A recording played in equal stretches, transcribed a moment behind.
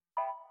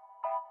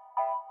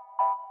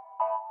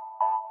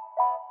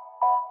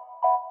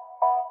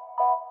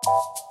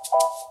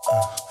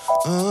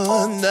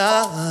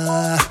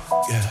Nah,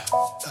 yeah.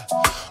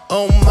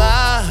 Oh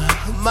my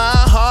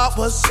heart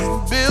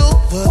wasn't built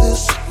for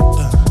this.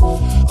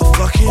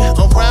 Fucking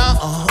around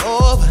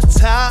all the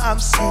time, I'm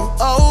so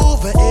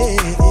over it.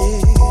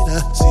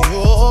 See,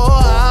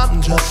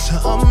 I'm just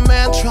a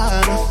man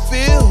trying to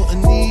feel a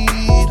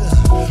need,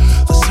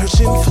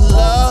 searching for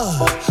love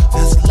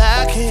that's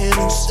lacking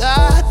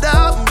inside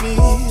of me,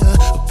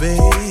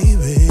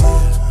 baby.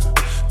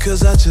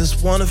 Cause I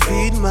just wanna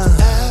feed my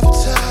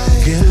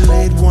appetite, get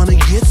laid, wanna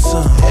get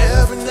some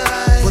every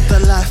night, but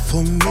that life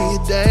for me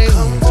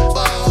damn.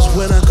 Cause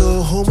when I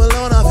go home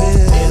alone I feel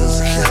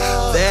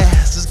insecure.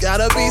 There's just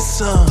gotta be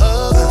some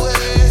other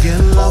way. Get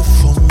love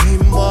for me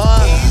more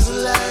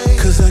easily.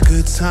 Cause a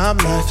good time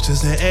life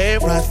just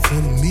ain't right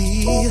for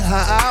me.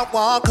 I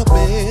want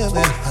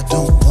commitment, I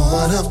don't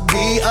wanna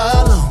be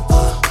alone.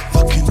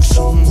 Fucking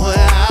somewhere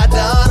I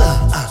done.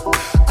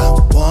 I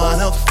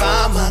wanna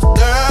find my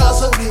girl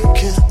so we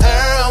can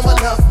earn my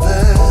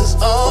lovers.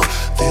 Oh,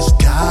 there's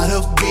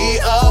gotta be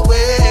a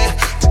way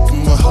to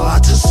give my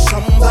heart to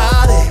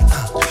somebody.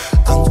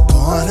 I'm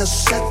gonna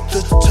set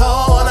the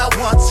tone. I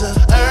want to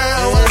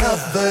earn my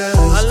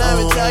lovers. Let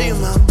me tell you,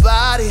 my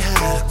body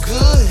had a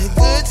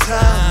good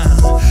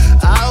time.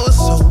 I was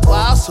so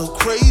wild, so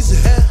crazy.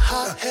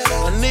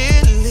 I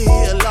nearly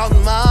lost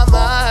my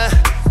mind.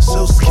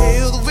 So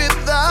skilled with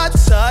the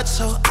touch,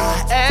 so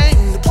I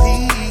aim to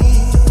please.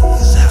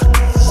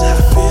 I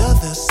feel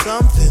there's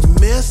something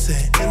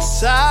missing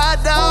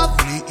inside of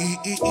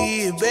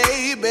me,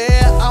 baby.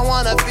 I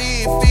wanna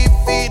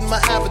feed my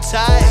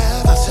appetite.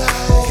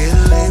 Get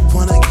laid,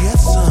 wanna get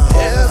some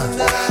every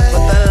night,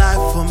 but that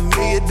life for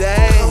me a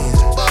days.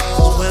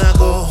 When I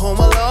go home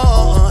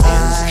alone,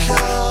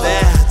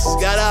 there's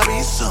gotta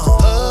be some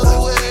other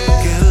way.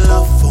 Get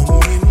love for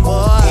me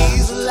more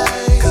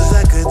easily. Cause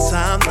that good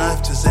time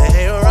life just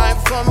ain't right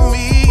for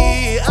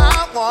me. I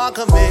want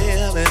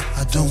commitment,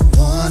 I don't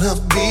wanna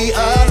be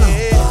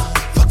alone.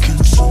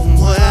 Fucking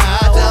somewhere I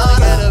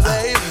done,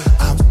 baby.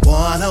 I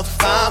wanna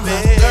find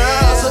my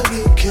girl so we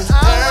can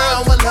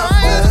earn my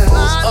lovers.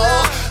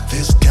 Oh,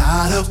 there's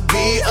gotta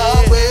be a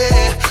way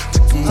to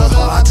give my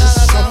heart to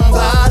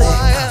somebody.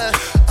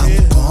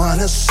 I'm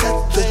gonna set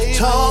the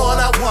tone.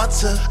 I want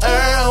to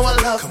earn my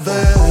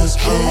lovers.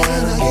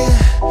 Can I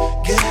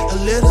get a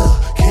little?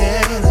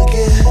 Can I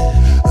get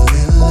a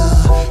little?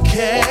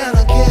 Can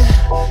I get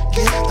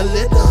a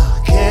little?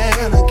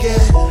 Can I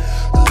get a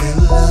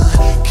little?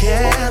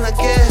 Can I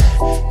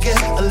get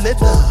a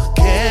little?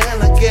 Can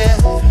I get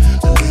a little?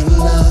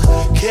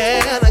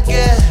 Can I get a little? Can I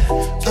get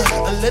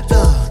a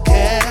little?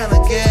 Can I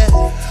get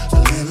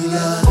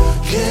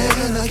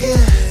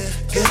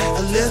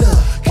a little?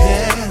 Can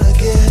I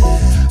get a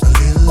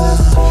little?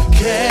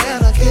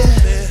 Can I get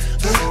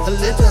a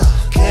little?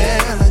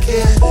 Can I get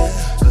a little?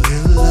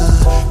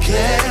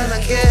 Can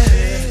I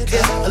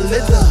get a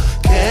little?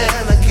 Can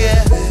I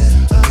get a little?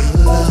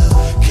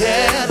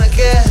 Can I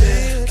get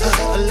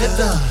a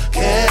little?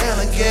 Can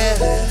I get